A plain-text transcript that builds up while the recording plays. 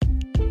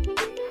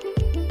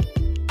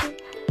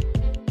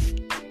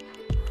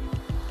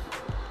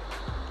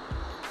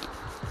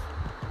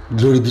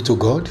Glory be to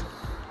God.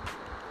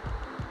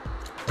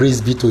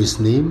 Praise be to his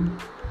name.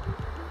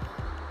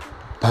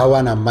 Power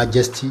and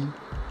majesty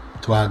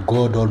to our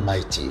God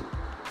Almighty.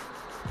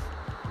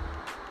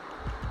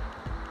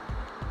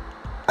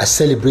 I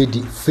celebrate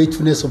the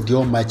faithfulness of the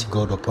Almighty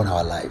God upon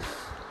our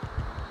life.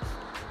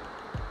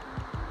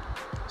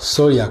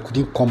 Sorry I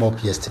couldn't come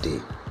up yesterday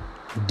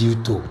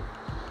due to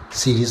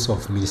series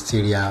of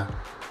ministerial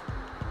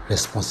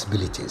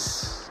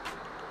responsibilities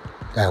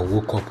that I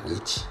woke up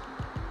with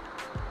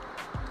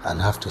and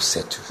have to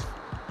settle.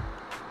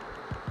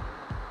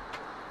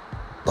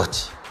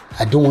 But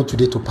I don't want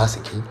today to pass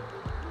again.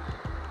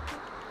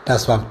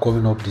 That's why I'm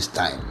coming up this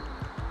time.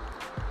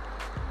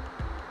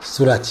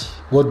 So that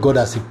what God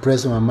has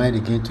impressed on my mind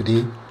again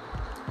today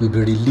will be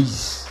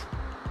released,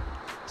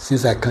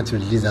 since I can't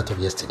release that of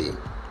yesterday.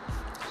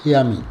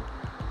 Hear me.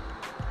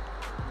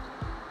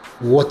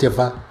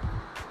 Whatever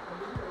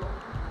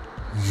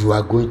you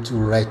are going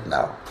through right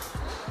now,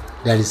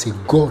 there is a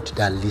God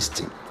that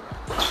listens.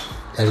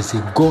 There is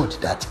a God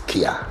that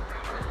cares.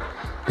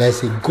 There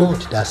is a God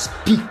that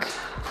speaks.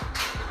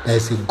 There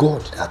is a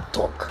God that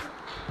talks.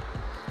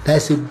 There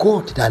is a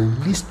God that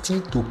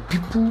listens to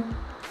people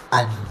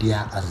and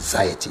their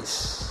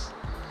anxieties.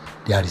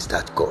 There is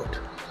that God.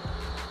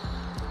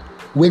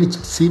 When it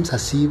seems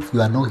as if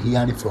you are not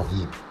hearing from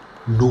him,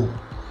 no.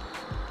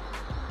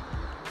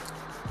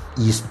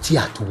 He is still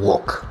at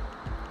work.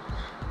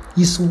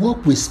 His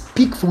work will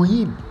speak for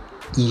him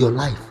in your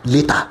life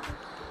later.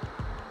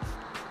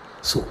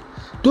 So,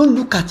 don't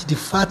look at the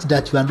fact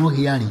that you are not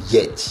hearing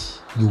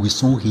yet. You will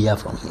soon hear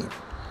from him.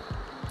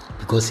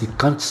 Because he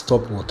can't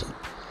stop working.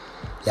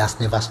 He has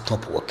never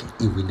stopped working.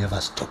 He will never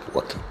stop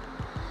working.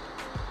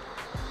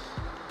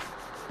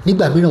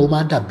 Nígbà mìíràn ó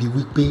máa ń dàbí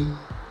wípé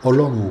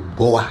Ọlọ́run ò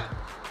gbọ́ wa.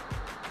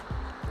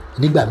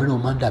 Nígbà mìíràn ó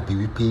máa ń dàbí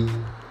wípé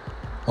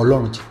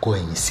Ọlọ́run ti kọ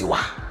ẹ̀yìn sí wa.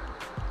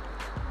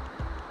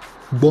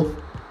 Gbọ́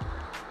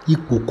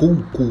ipò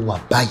kóhùn kó wà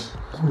báyìí.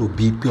 Mo rò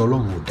bíi pé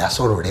Ọlọ́run ò dá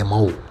sọ̀rọ̀ rẹ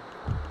mọ́ o.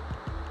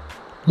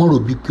 Mo rò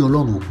bíi pé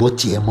Ọlọ́run ò gbọ́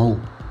tiẹ̀ mọ́ o.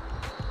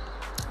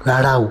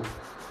 Rárá o.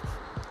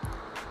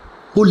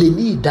 O lè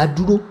ní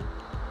ìdádúró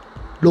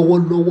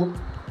lọ́wọ́lọ́wọ́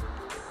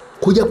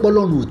kó jẹ́ pé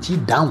Ọlọ́run ò tí ì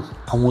dáhùn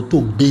àwọn tó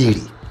ń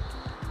béèrè.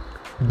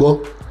 Gbọ́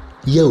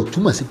ìyẹn ò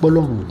túmọ̀ sí pé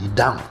Ọlọ́run ò ní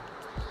dáhùn.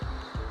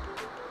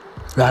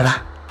 Rárá.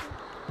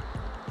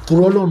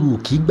 Torí Ọlọ́run ò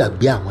kì í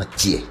gbàgbé àwọn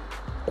tiẹ̀,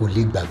 kò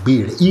lè gbàgbé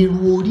rẹ̀.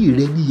 Irun orí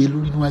rẹ̀ níye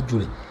lórí níwájú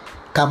rẹ̀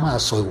ká máa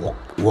sọ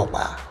ìwọ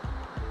pa.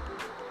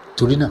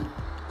 Torí náà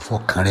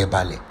fọkàn rẹ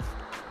balẹ̀.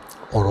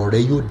 Ọ̀rọ̀ rẹ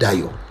yóò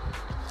dayọ̀.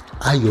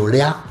 Ayọ̀ rẹ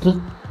á kún.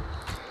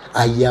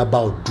 Ayé á bá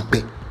ọ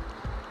dúpẹ́.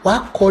 Wàá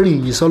kọrin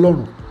ìyìn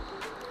sọ́lọ́run.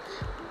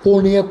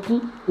 Orin ẹkún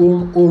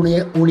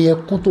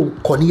tó ń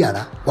kọ ní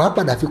yàrá wàá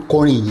padà fi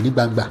kọrin ìyìn ní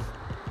gbangba.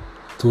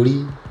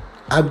 Torí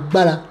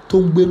agbára tó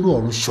ń gbénú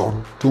ọ̀run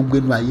ṣọ̀run, tó ń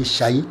gbénú ayé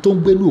ṣayé, tó ń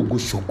gbénú ògo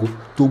ṣògo,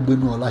 tó ń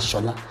gbénú ọlá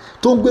ṣọlá,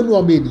 tó ń gbénú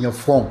ọmọ ènìyàn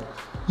fọhùn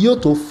yóò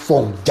tó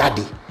fọhùn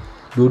jáde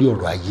lórí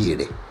ọ̀rọ̀ ayé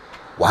rẹ̀.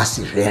 Wàá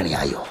sì rẹ́rìn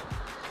ayọ̀.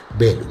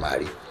 Bẹ́ẹ̀ ló máa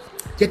rí.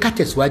 Jẹ́ ká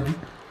tẹ̀síwájú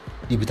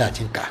níbi tá a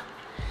ti ń kà.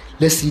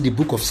 Let's see the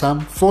book of Psalm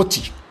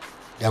 40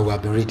 that we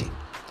have been reading,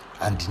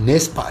 and the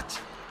next part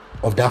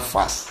of that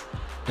verse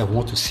that we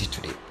want to see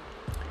today.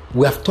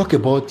 We have talked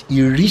about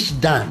he reached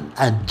down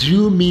and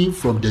drew me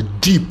from the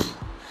deep,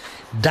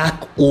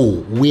 dark hole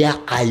where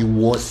I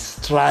was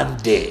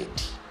stranded,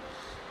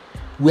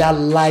 where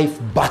life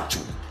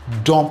battle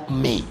dumped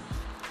me,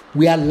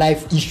 where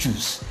life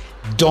issues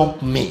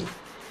dumped me,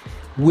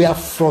 where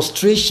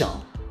frustration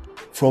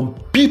from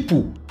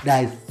people that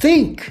I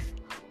think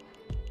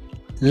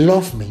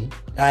love me,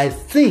 that I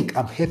think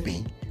I'm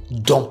helping,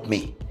 dump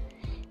me.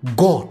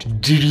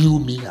 God drew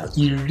me out.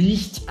 He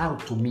reached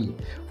out to me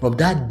from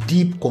that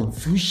deep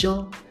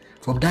confusion,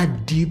 from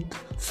that deep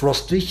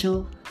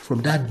frustration,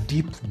 from that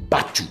deep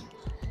battle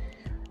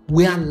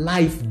where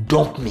life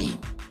dumped me,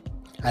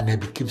 and I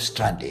became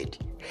stranded,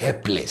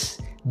 helpless,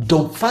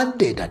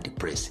 dumbfounded and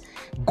depressed.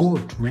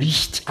 God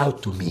reached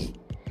out to me.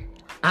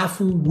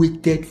 Having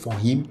waited for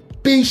him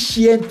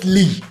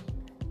patiently,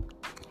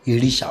 he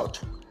reached out.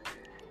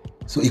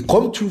 So it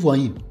come true for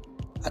him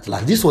at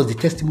last. This was the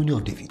testimony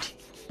of David.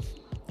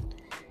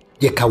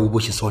 Jẹ́ ká wo bó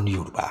ṣe sọ ní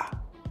Yorùbá.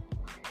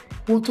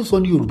 Ohun tó sọ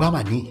ní Yorùbá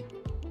mà ní.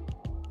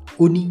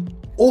 Ó ní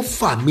ó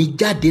fà mí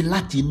jáde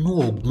láti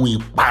inú ọ̀gbun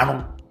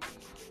ìparun.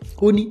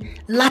 Ó ní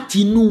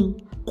láti inú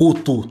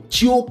kòtò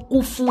tí ó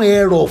kún fún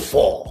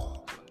ẹrọ̀fọ̀.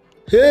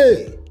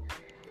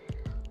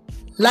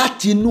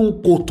 Láti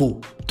inú kòtò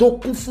tó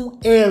kún fún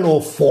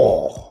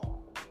ẹrọ̀fọ̀.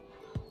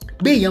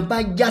 Bí èèyàn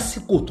bá já sí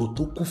kòtò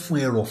tó kún fún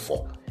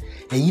ẹrọ̀fọ̀,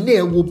 ẹ̀yin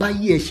náà wo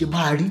báyé ẹ ṣe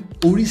máa rí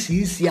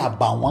oríṣiríṣi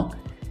àbàwọ́n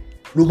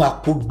ló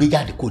máa kó gbé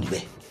jáde kó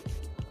níbẹ̀.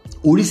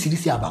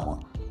 Oríṣiríṣi àbàwọ́n.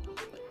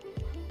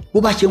 Bó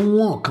bá ṣe ń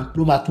wọ́n ọ̀kan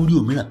ló máa tún rí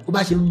òmíràn. Bó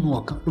bá ṣe ń nu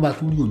ọ̀kan ló máa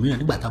tún rí òmíràn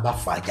nígbà tá a bá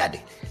fà á jáde.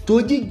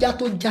 Tó jíjá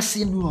tó já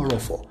sínú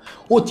ọ̀rọ̀fọ̀.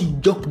 Ó ti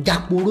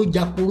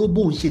jáporó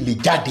bóun ṣe lè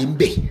jáde ń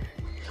bẹ̀.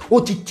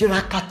 Ó ti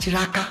tiraka.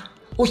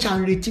 Ó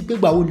ṣàn retí pé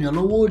gbàwo nìyàn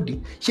lọ́wọ́ òde.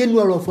 Ṣé inú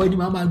ọ̀rọ̀fọ̀ ẹni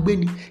máa gbé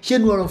ni? Ṣé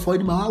inú ọ̀rọ̀fọ̀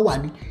ẹni máa wà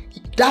ni?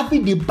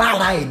 Dáfídì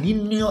bára ẹ̀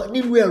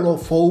nínú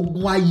ẹrọ̀fọ̀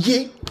ogun ayé.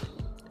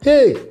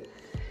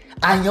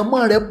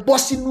 Àyànmọ́ rẹ̀ bọ́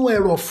sínú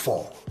ẹrọ̀fọ̀,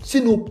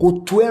 sínú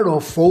kòtò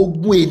ẹrọ̀fọ̀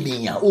ogun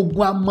ènìyàn,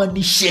 ogun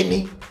amọ́niṣe ni.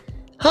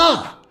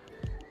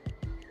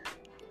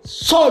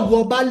 Sọ́ọ̀lù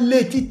ọba lé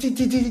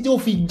títí ó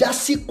fi já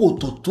sí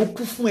kòtò tó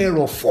kún fún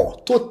ẹrọ̀fọ̀,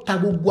 tó ta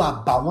gbogbo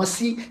àbàwọ́n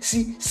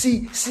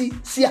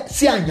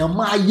sí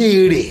àyànmọ́ ayé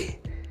rẹ̀.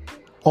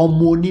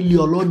 Ọmọ onílé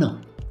ọlọ́nà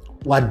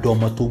wá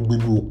dọmọ tó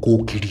gbénú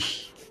oko kiri.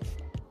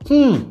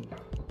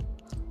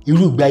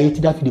 Irú ìgbé ayé tí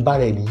Dáfídì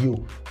bára ẹ̀ nìyí o.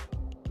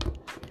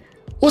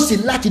 Ó sì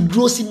láti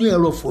dúró sínú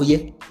ẹrọ̀fọ̀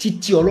yẹn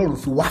títí Ọlọ́run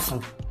fi wá fún,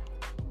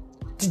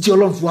 títí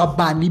Ọlọ́run fi wá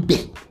bá a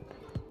níbẹ̀.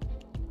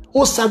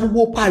 Ó sa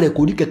gbogbo pa rẹ̀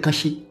kò ní kankan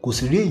ṣe, kò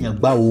sì rí èèyàn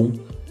gba òun.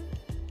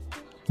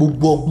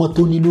 Gbogbo ọgbọ́n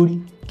tó ní lórí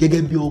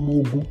gẹ́gẹ́ bí ọmọ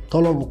ogun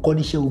tọ́lọ́run kọ́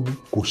níṣẹ́ ogun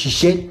kò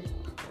ṣiṣẹ́.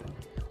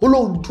 Ó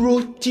lóun dúró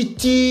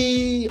títí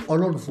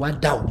Ọlọ́run fi wá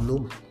dá òun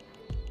lóhùn.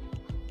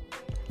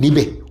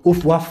 Níbẹ̀ ó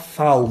fi wá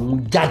fa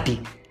òun jáde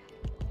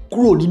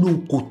kúrò nínú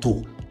kòtò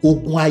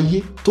ogun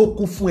ayé tó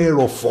kún fún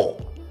ẹrọ̀fọ̀,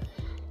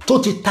 tó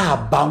ti ta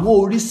àbàwọ́n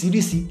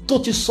oríṣiríṣi, tó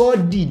ti sọ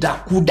ọ́ di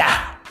ìdàkudà.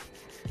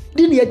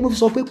 Nínú ẹgbẹ́ fi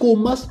sọ pé kó o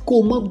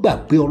má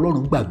gbàgbé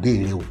Ọlọ́run gbàgbé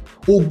rẹ o.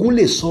 Ogun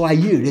lè sọ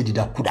ayé rẹ di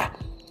ìdàkudà.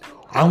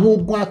 Àwọn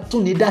ogun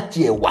atúnidá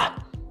tiẹ̀ wà,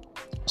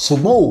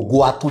 ṣùgbọ́n ògo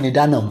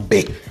atúnidá náà ń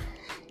bẹ.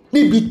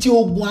 Níbi tí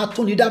ogun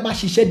atúnidá bá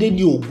ṣiṣẹ́ dé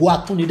ni ògo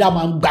atúnidá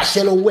máa ń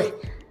gbaṣẹ́ lọ́wọ́ ẹ̀.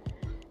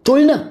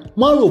 Torí náà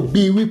má rò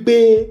bíi wípé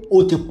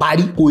o ti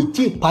parí, kò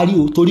tí ì parí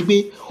o, torí pé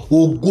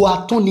ògo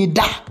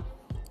atúnidá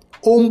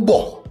ó ń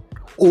bọ̀.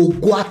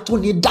 Ògo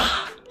atúnidá,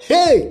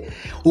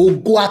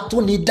 ògo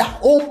atúnidá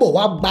ó ń bọ̀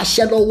wá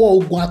gbaṣẹ́ lọ́wọ́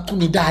ogun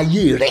atúnidá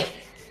ayé rẹ̀.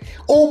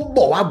 Ó ń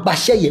bọ̀ wá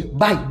gbaṣẹ́ yẹn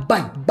báyìí.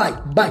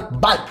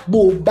 Bó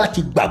o bá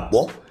ti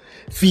gbàgbọ́,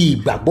 fi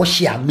ìgbàgbọ́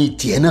ṣe àmì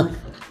tiẹ̀ náà,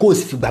 kó o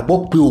sì fi gbàgbọ́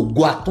pé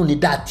ògo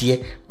atúnidá tiẹ̀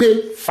pé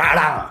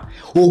farahàn.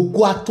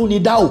 Ògo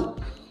atúnidá o,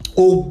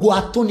 ògo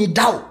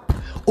atúnidá o,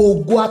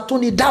 ògo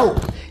atúnidá o.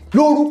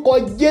 Lórúkọ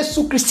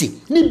Jésù Kristi,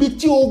 níbi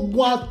tí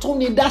ogun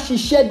atúnidá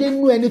ṣiṣẹ́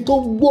dénú ẹni tó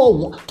ń gbọ́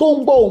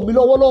òun mi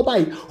lọ́wọ́lọ́wọ́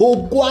báyìí,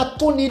 ògo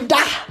atúnidá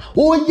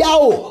ó yá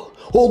o,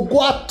 ògo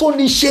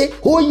atúniṣe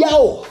ó yá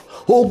o,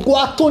 ògo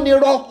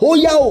atúnirọ́ ó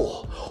yá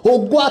o,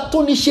 ògo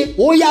atúniṣe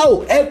ó yá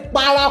o. Ẹ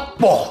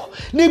parapọ̀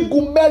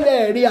nígun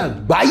mẹ́rẹ̀ẹ̀rin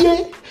àgbáyé,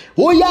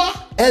 ó yá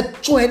ẹ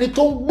tún ẹni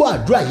tó ń gbọ́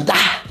àdúrà yìí dá,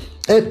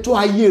 ẹ tún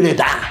ayé rẹ̀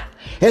dá,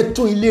 ẹ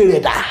tún ilé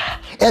rẹ̀ dá,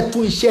 ẹ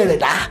tún iṣẹ́ rẹ̀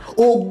dá.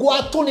 Ògo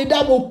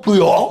atúnidá mo pè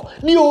ọ́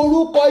ní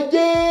orúkọ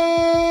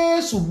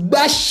Jésù,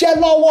 gbaṣẹ́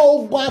lọ́wọ́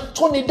ogun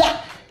atúnidá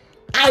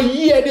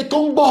ayé ẹni tó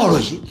ń gbọ́ ọ̀rọ̀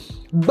yìí.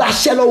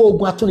 Gbaṣẹ́ lọ́wọ́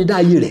ogun atúnidá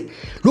ayé rẹ̀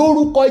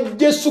lórúkọ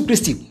Jésù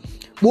Kristi.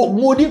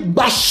 Mo ní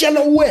gbaṣẹ́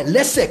lọ́wọ́ ẹ̀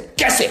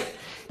lẹ́sẹ̀kẹsẹ̀.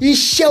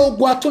 Iṣẹ́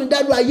ogun atúnidá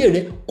nínú ayé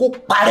rẹ̀ kó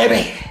parẹ́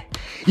bẹ́ẹ̀.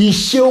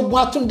 Iṣẹ́ ogun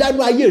atúnidá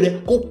nínú ayé rẹ̀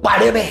kó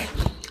parẹ́ bẹ́ẹ̀.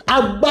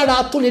 Agbára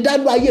atúnidá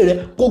nínú ayé rẹ̀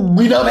kó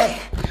gbiná bẹ́ẹ̀.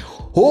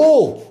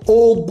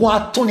 Ogun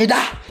atúnidá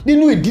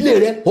nínú ìdílé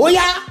rẹ̀, ó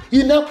yá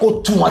iná kó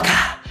tú wọn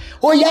ká.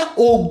 Ó yá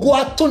ògo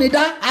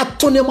atúnidá,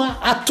 atúnimọ́,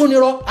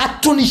 atúnirọ́,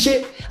 atúniṣe,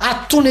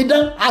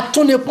 atúnidán,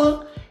 atúnipọ́n.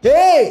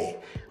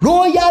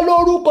 Ló yá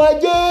lórúkọ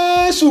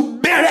Jésù,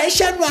 bẹ̀rẹ̀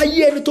iṣẹ́ nínú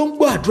ayé ẹni tó ń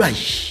gbọ́ àdúrà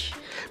yìí.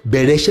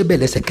 Bẹ̀rẹ̀ iṣẹ́ bẹ́ẹ̀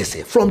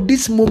lẹ́sẹ̀kẹsẹ̀. From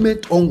this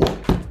moment onward,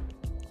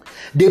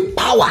 the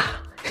power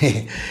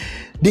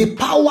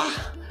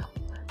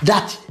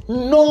that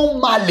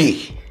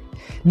normally,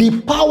 the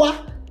power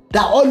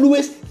that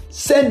always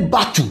send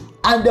battle,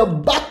 and the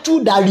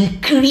battle that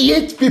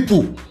recreate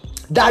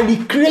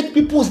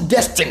people's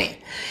destiny.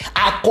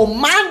 I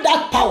command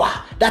that power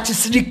that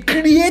is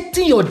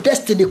recreating your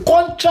destiny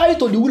contrary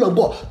to the will of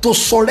God to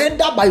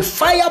surrender by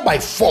fire, by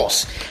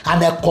force.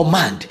 And I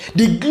command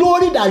the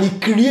glory that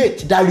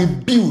recreate, that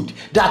rebuild,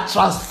 that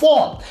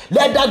transform,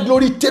 let that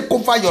glory take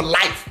over your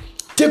life,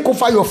 take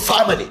over your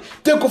family,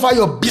 take over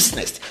your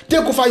business,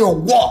 take over your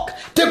work,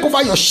 take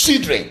over your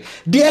children.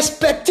 The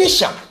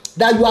expectation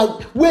that you are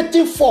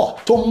waiting for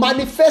to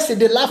manifest in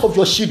the life of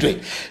your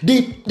children,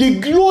 the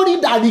glory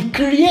that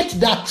recreates,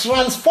 that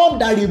transforms,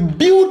 that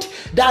rebuilds,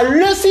 that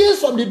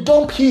raises from the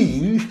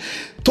dunghill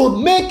to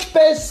make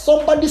first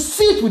somebody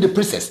sit with the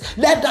princess.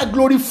 Let that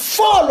glory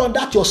fall on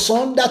that your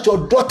son, that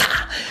your daughter,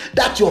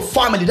 that your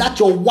family, that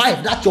your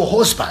wife, that your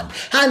husband,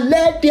 and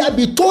let there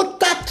be total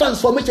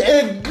transformation,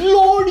 a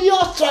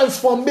glorious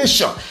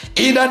transformation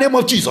in the name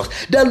of Jesus.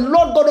 The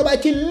Lord God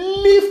Almighty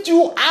lift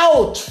you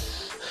out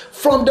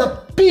from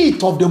the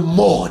pit of the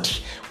mud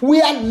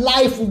where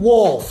life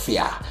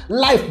warfare,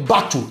 life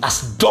battle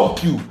has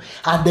dumped you,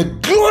 and the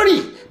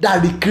glory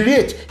that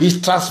recreates is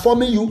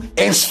transforming you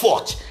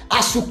henceforth.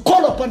 As you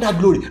call upon that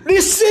glory,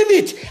 receive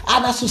it,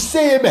 and as you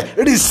say amen,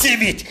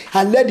 receive it,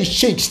 and let the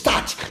change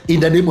start in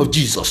the name of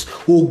Jesus.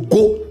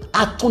 Ògo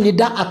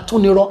atúnidá,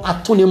 atúnirọ́,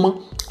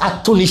 atúnimọ́,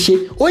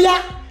 atúniṣe. Ó yá,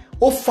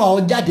 ó fa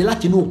ọ jáde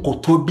láti inú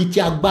kòtò bí tí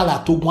agbára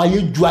àtogun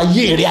ayé ju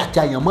ayé rẹ àti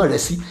àyànmọ́ rẹ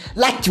sí,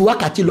 láti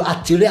wákàtí lọ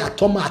àtìrẹ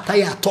àtọmọ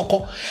àtayà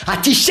àtọkọ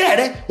àti iṣẹ́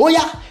rẹ. Ó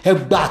yá, ẹ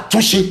gba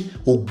àtúnṣe,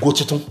 ògo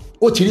tuntun.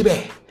 Ó ti rí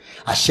bẹ́ẹ̀,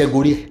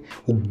 àṣẹgorí ẹ.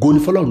 Ògo ni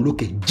fọ́lọ́run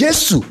lókè.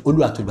 Jésù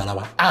Olúwa tó gbàlà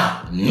wa.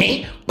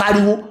 Àmín.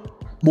 Pariwo,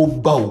 mo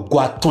gba ògo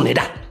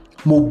Atunida,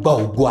 mo gba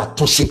ògo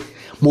Àtúnṣe,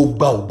 mo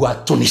gba ògo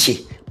Àtúnìṣe.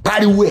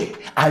 Pariwo ẹ̀,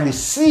 I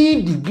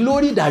receive the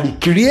glory that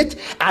recreate,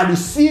 I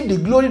receive the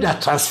glory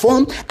that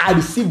transform, I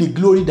receive the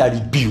glory that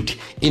rebuild.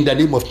 In the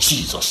name of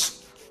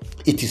Jesus,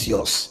 it is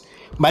yours.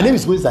 My name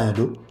is Moses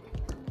Ayando.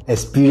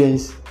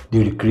 Experience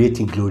the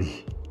recreating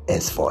glory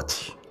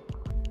henceforth.